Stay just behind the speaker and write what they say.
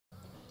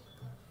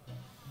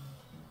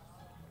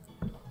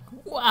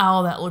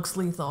Wow, that looks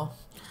lethal.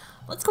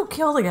 Let's go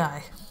kill the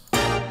guy.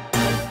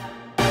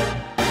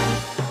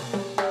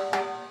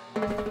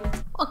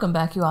 Welcome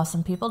back, you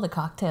awesome people, to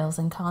Cocktails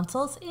and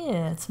Consoles.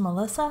 It's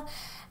Melissa,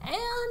 and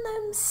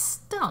I'm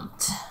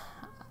stumped.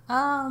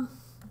 Come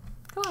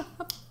on,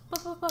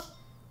 up.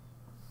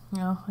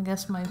 No, I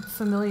guess my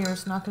familiar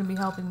is not going to be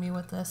helping me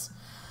with this.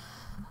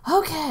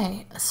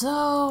 Okay,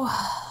 so,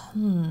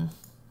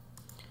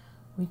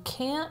 we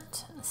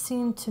can't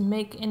seem to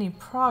make any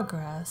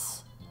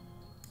progress.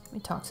 Let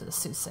me talk to the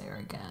soothsayer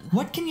again.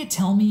 What can you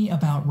tell me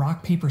about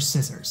rock, paper,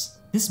 scissors?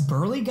 This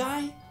burly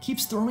guy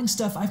keeps throwing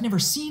stuff I've never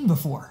seen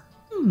before.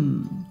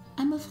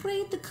 I'm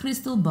afraid the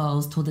crystal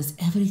balls told us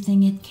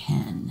everything it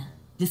can.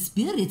 The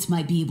spirits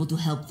might be able to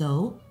help,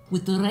 though.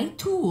 With the right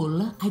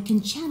tool, I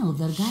can channel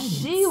their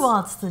guidance. She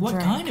wants the What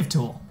drink. kind of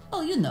tool?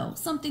 Oh, you know,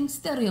 something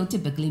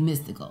stereotypically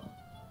mystical.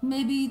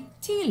 Maybe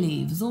tea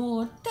leaves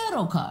or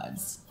tarot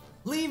cards.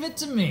 Leave it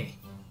to me.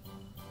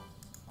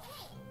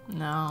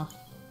 No.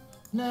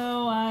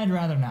 No, I'd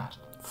rather not.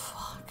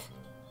 Fuck.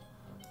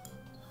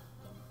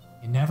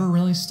 You never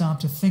really stop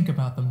to think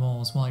about the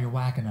moles while you're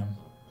whacking them.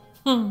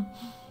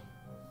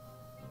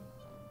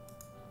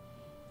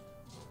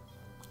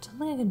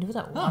 Something I can do with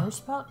that water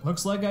spout?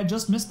 Looks like I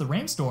just missed the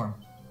rainstorm.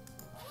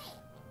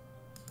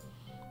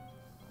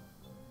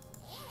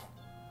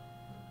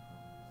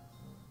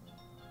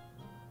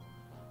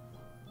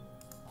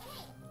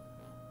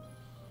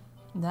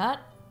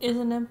 That is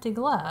an empty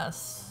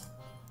glass.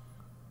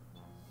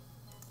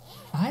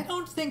 I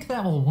don't think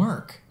that will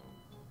work.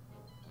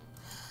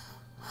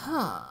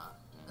 Huh.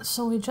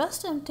 So we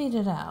just emptied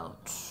it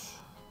out.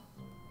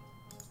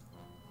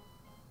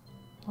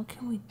 What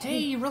can we do?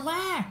 Hey,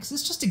 relax.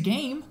 It's just a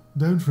game.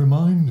 Don't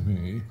remind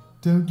me.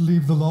 Don't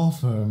leave the law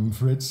firm,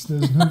 Fritz.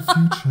 There's no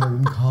future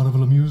in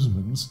carnival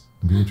amusements.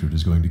 Gertrude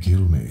is going to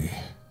kill me.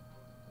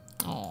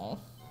 Oh.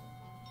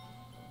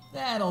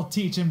 That'll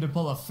teach him to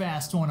pull a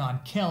fast one on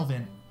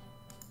Kelvin.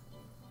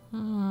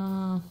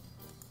 Done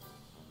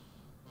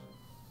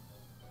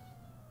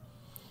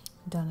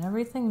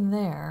everything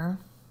there.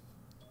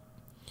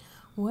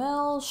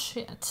 Well,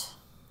 shit.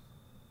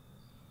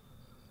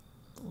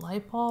 The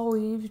light ball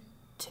we've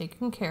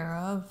taken care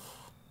of.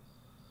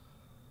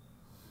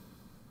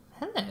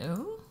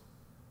 Hello.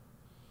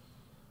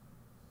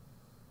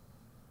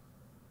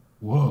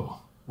 Whoa.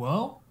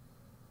 Whoa?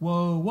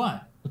 Whoa,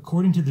 what?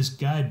 According to this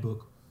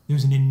guidebook,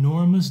 there's an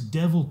enormous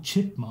devil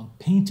chipmunk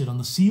painted on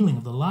the ceiling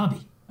of the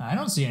lobby. I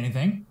don't see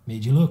anything.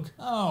 Made you look.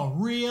 Oh,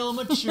 real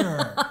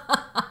mature.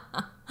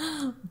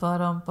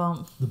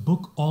 Bump. The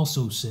book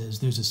also says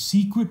there's a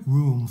secret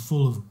room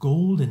full of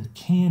gold and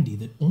candy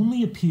that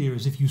only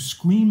appears if you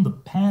scream the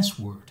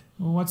password.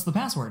 What's the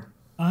password?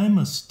 I'm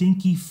a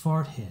stinky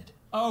fart head.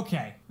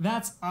 Okay,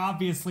 that's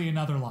obviously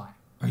another lie.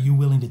 Are you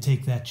willing to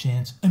take that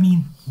chance? I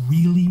mean,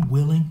 really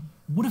willing?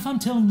 What if I'm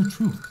telling the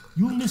truth?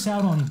 You'll miss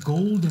out on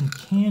gold and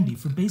candy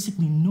for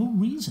basically no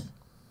reason.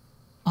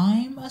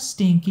 I'm a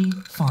stinky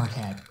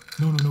farthead.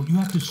 No, you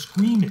have to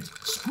scream it.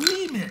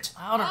 Scream it!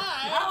 Louder.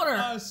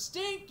 I'm a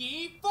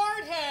stinky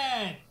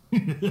farthead!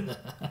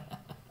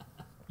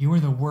 You are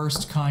the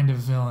worst kind of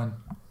villain.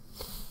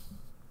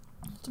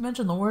 Not to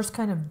mention the worst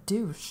kind of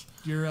douche.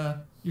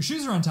 Your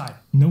shoes are untied.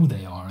 No,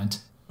 they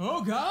aren't.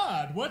 Oh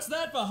God, what's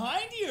that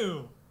behind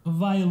you? A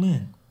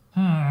violin.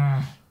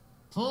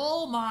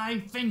 Pull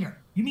my finger.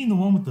 You mean the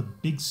one with the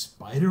big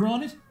spider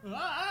on it? Get it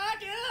off!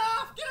 Get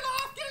it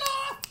off! Get it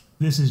off!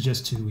 This is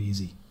just too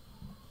easy.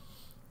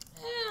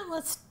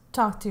 Let's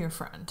talk to your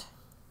friend.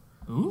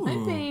 Ooh. Hi,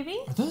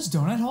 baby. Are those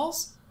donut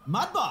holes?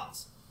 Mud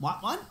balls.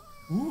 Want one?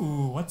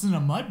 Ooh, what's in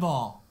a mud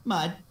ball?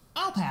 Mud.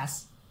 I'll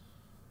pass.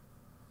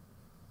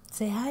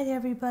 Say hi to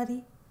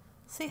everybody.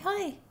 Say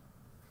hi.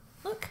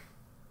 Look.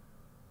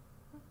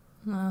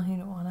 No, you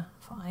don't wanna.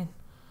 Fine.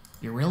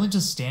 You're really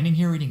just standing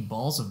here eating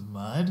balls of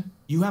mud?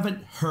 You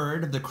haven't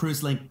heard of the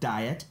Cruise Link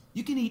diet?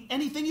 You can eat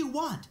anything you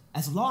want,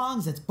 as long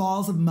as it's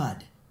balls of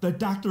mud. The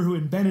doctor who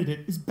invented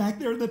it is back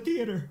there in the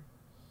theater.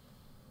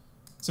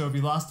 So have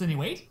you lost any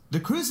weight? The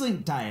Cruise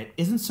Link diet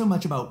isn't so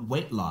much about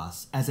weight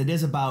loss as it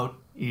is about...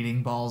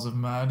 Eating balls of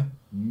mud?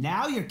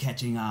 Now you're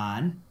catching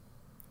on.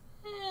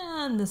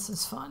 And this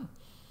is fun.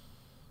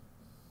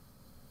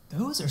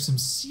 Those are some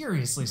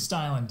seriously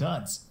styling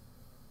duds.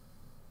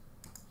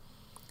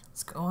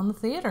 Let's go in the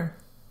theater.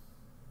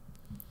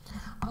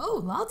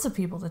 Oh, lots of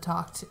people to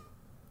talk to.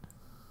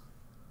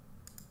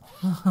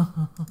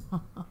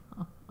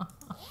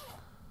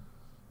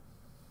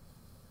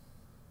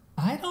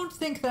 I don't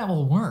think that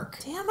will work.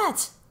 Damn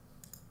it!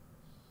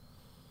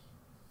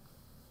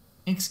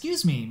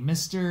 Excuse me,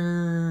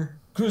 Mr...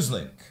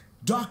 Cruiselink.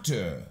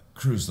 Dr.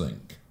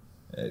 Cruiselink.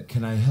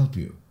 Can I help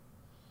you?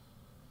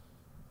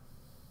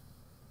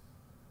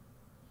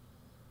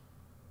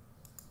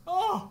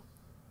 Oh!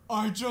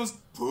 I just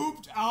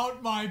pooped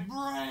out my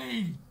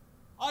brain!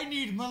 I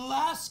need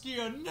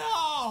Melaskia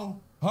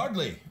now!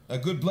 Hardly. A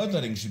good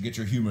bloodletting should get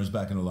your humors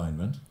back in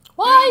alignment.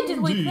 Why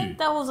did we Indeed. think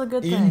that was a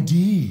good thing?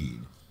 Indeed.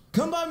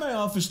 Come by my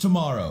office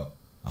tomorrow.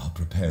 I'll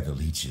prepare the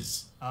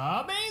leeches.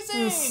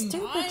 Amazing! The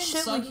stupid I'm shit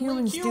we suddenly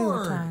humans do at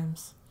cured.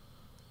 times.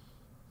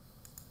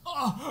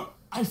 Oh,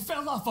 I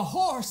fell off a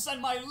horse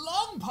and my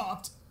lung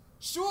popped.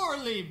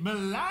 Surely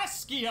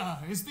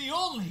Melaskia is the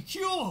only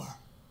cure.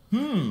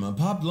 A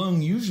popped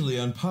lung usually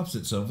unpops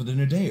itself within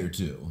a day or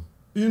two.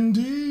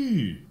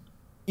 Indeed.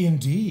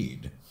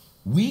 Indeed.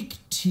 Weak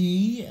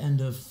tea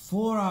and a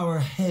 4-hour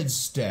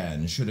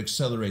headstand should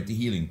accelerate the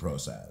healing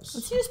process.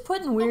 Was he just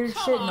putting weird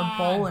come shit in a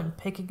bowl on. and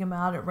picking them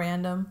out at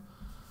random?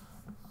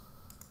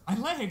 My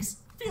legs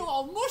feel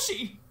all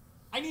mushy.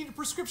 I need a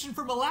prescription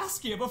for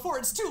Melaskia before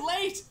it's too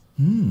late.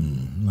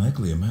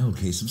 Likely a mild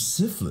case of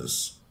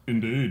syphilis.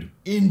 Indeed.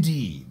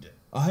 Indeed.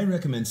 I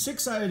recommend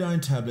 6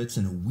 iodine tablets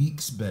and a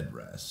week's bed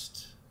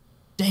rest.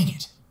 Dang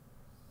it.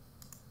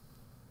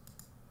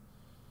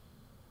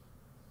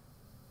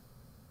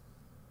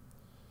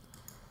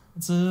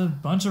 It's a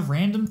bunch of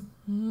random...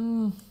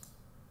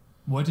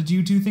 What did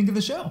you two think of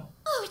the show?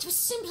 Oh, it was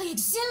simply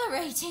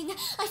exhilarating.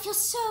 I feel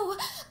so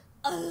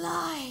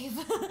alive.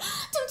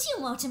 Don't you,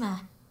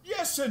 Mortimer?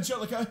 Yes,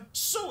 Angelica,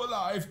 so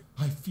alive.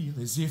 I feel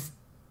as if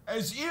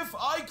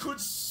I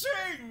could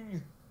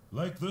sing.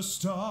 Like the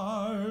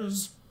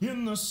stars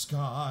in the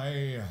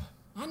sky.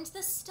 And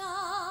the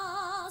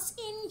stars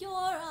in your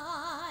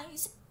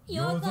eyes.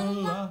 You're the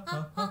light.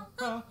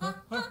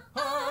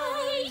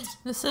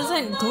 This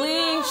isn't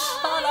Glee.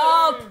 Shut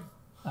up.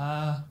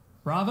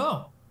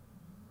 Bravo.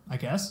 I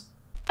guess.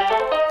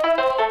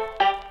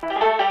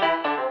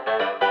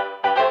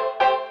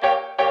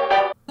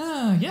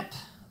 Yep.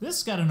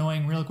 This got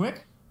annoying real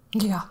quick.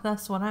 Yeah,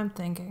 that's what I'm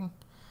thinking.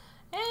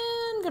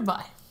 And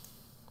goodbye.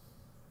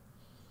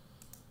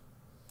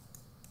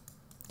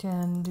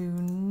 Can do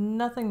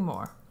nothing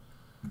more.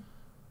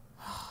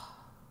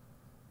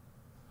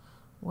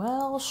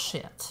 Well,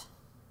 shit.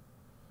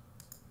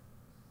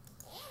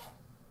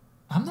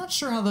 I'm not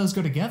sure how those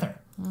go together.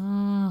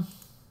 No,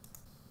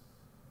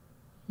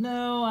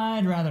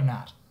 I'd rather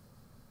not.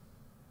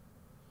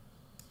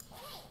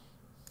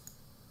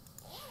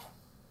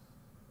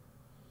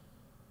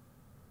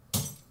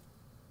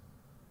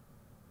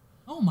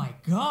 Oh my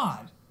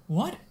god!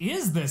 What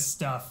is this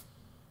stuff?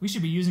 We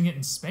should be using it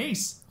in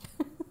space.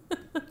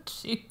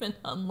 Achievement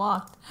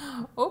unlocked.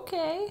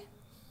 Okay.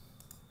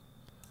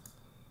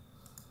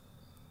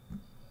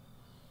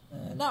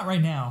 Not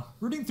right now.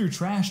 Rooting through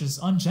trash is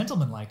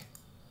ungentlemanlike.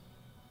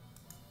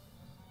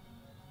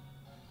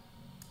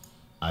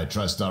 I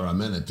trust our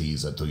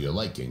amenities are to your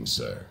liking,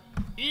 sir.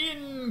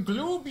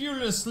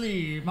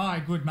 Inglobulously, my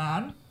good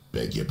man.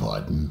 Beg your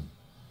pardon.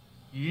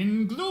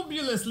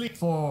 Inglobulously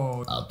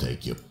for... I'll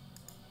take you.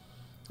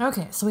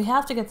 Okay, so we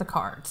have to get the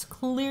cards.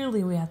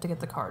 Clearly we have to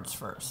get the cards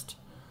first.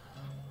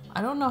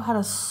 I don't know how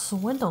to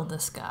swindle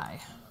this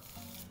guy.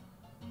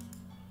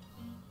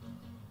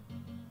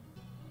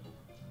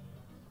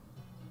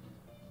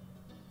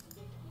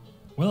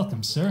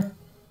 Welcome, sir.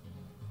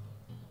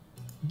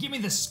 Give me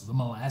this,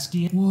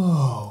 Melaskia.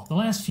 Whoa. The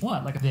last few,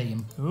 what, like a day?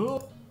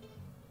 Oh.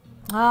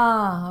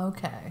 Ah,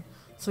 okay.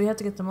 So we have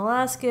to get the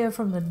Melaskia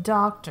from the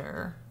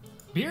doctor.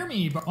 Beer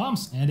me,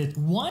 bumps. And it,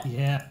 what?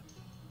 Yeah.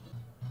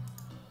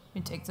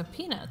 We take the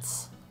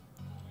peanuts.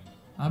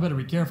 I better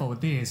be careful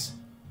with these.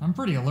 I'm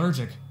pretty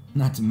allergic.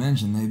 Not to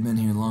mention, they've been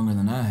here longer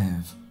than I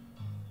have.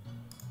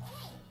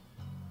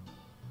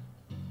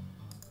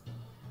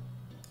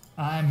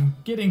 I'm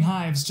getting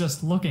hives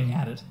just looking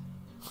at it.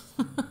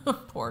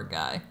 Poor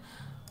guy.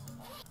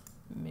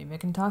 Maybe I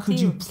can talk Could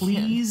to you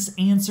please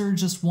answer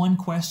just one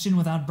question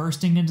without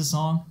bursting into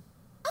song?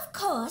 Of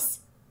course.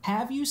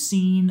 Have you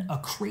seen a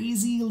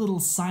crazy little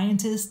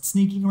scientist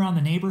sneaking around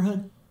the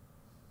neighborhood?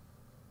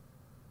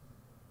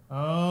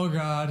 Oh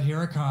god,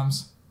 here it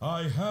comes.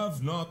 I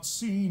have not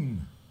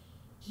seen.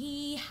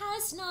 He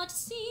has not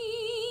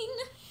seen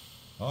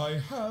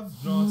I have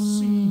not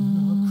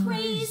seen a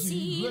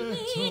crazy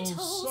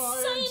little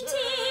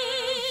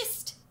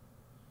scientist.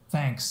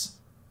 Thanks.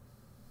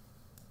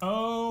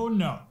 Oh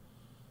no.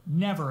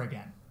 Never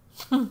again.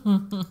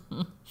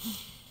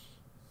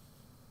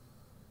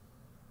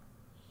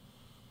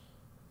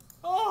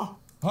 Oh,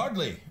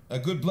 hardly. A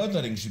good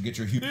bloodletting should get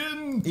your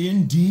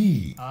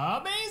Indeed.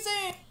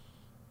 Amazing!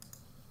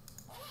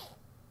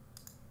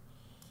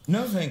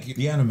 No, thank you.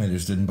 The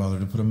animators didn't bother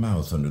to put a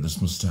mouth under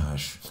this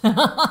mustache.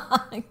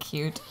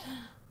 Cute.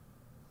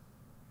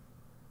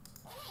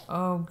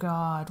 Oh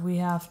god, we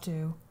have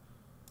to.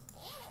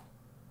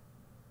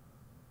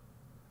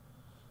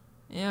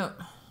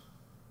 Yep.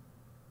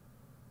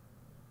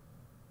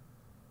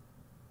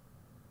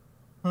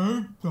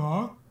 Hey,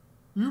 Doc.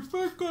 You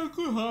think I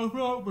could have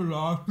that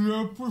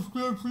Melaskia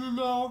prescription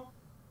now?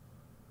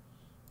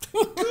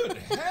 Good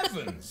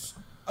heavens!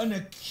 An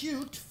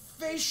acute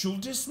facial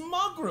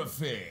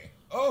dysmography!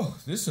 Oh,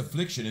 this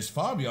affliction is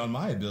far beyond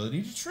my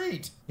ability to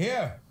treat.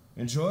 Here,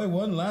 enjoy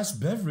one last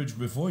beverage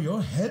before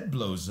your head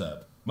blows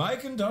up. My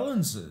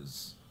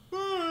condolences.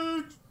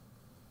 Thanks.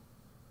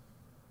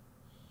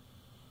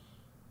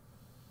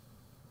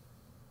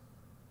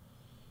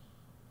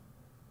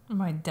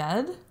 Am I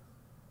dead?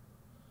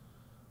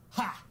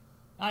 Ha!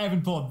 I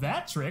haven't pulled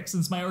that trick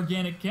since my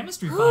organic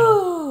chemistry final.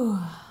 Ooh.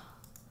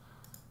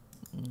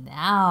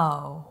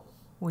 Now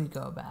we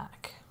go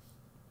back.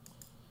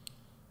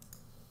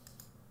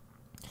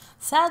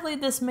 Sadly,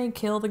 this may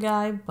kill the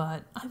guy,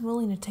 but I'm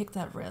willing to take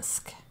that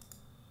risk.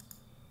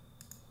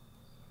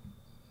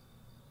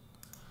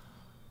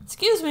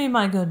 Excuse me,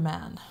 my good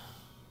man.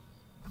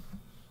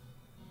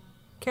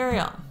 Carry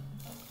on.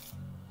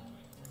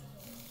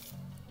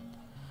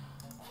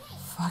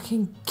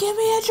 Fucking give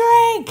me a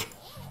drink!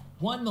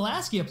 One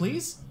Melaskia,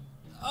 please.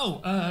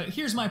 Oh,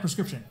 here's my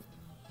prescription.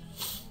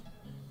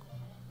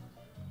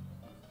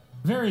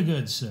 Very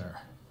good, sir.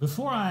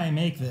 Before I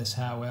make this,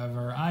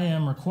 however, I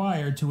am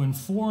required to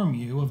inform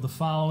you of the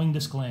following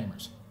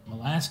disclaimers.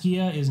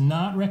 Melaskia is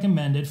not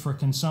recommended for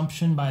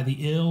consumption by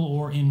the ill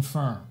or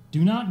infirm.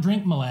 Do not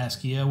drink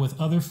Melaskia with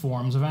other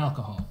forms of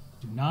alcohol.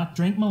 Do not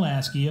drink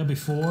Melaskia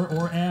before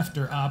or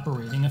after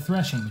operating a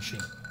threshing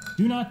machine.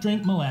 Do not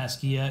drink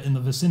Melaskia in the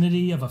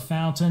vicinity of a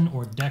fountain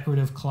or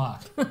decorative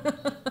clock.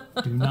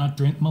 Do not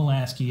drink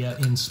Melaskia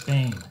in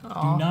Spain.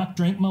 Do not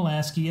drink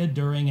Melaskia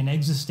during an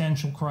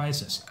existential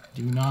crisis.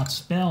 Do not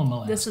spell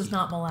Melaskia. This is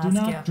not Melaskia. Do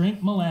not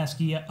drink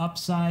Melaskia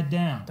upside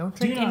down. Don't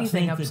drink Do not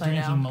anything think that upside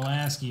drinking down.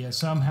 Melaskia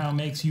somehow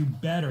makes you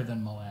better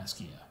than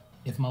Melaskia.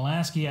 If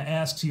Melaskia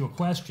asks you a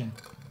question,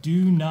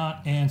 do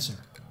not answer.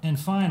 And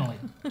finally,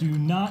 do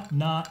not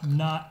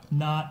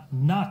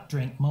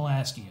drink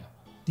Melaskia.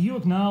 Do you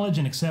acknowledge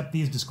and accept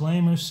these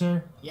disclaimers,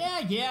 sir?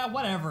 Yeah,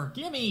 whatever.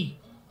 Gimme.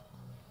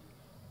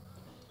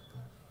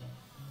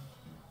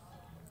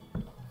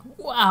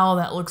 Wow,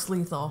 that looks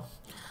lethal.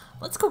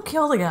 Let's go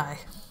kill the guy.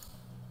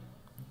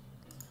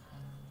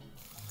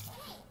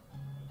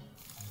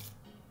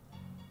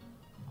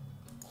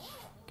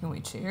 Can we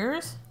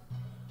cheers?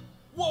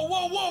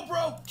 Whoa,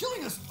 bro!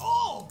 Killing us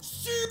all!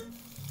 Shit!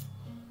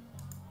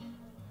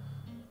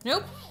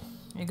 Nope.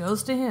 It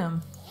goes to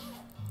him.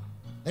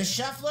 The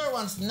shuffler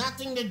wants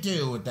nothing to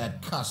do with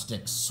that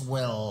caustic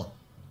swill.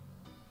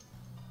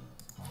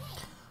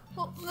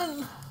 Well,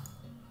 then,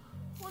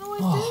 what do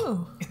I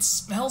do? It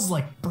smells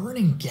like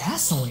burning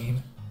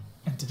gasoline.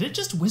 And did it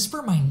just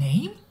whisper my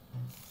name?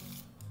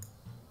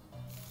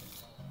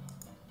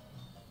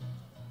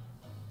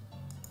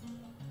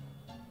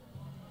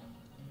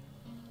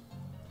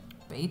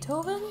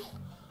 Beethoven?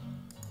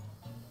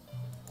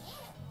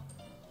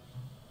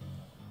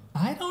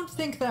 I don't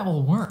think that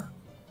will work.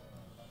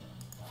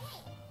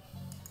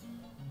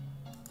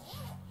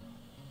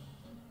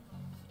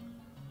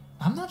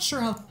 I'm not sure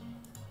how...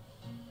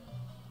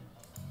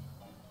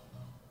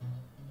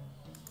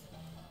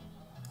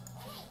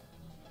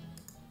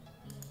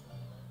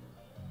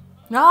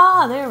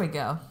 Ah, there we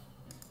go.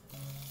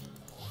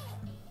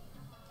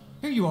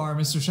 Here you are,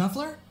 Mr.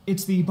 Shuffler.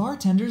 It's the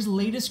bartender's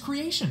latest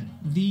creation,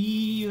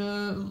 the,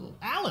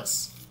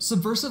 Alice.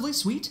 Subversively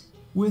sweet,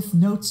 with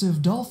notes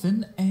of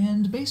dolphin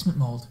and basement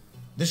mold.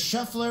 The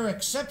shuffler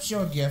accepts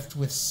your gift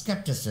with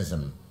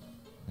skepticism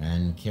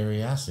and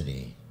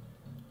curiosity.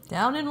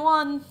 Down in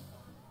one.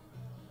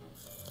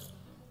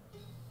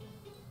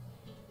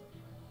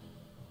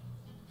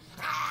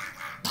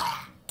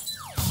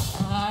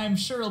 I'm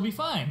sure it'll be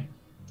fine.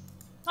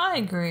 I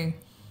agree.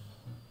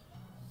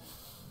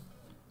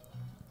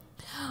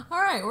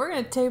 Alright, we're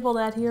going to table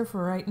that here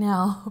for right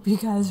now. Hope you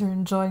guys are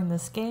enjoying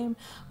this game.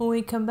 When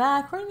we come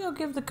back, we're going to go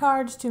give the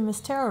cards to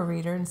Miss Tarot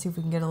Reader and see if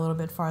we can get a little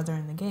bit farther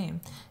in the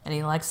game.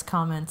 Any likes,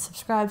 comments,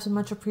 subscribes are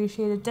much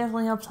appreciated.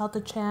 Definitely helps out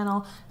the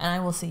channel. And I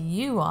will see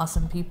you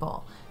awesome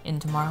people in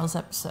tomorrow's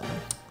episode.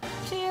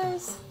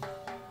 Cheers!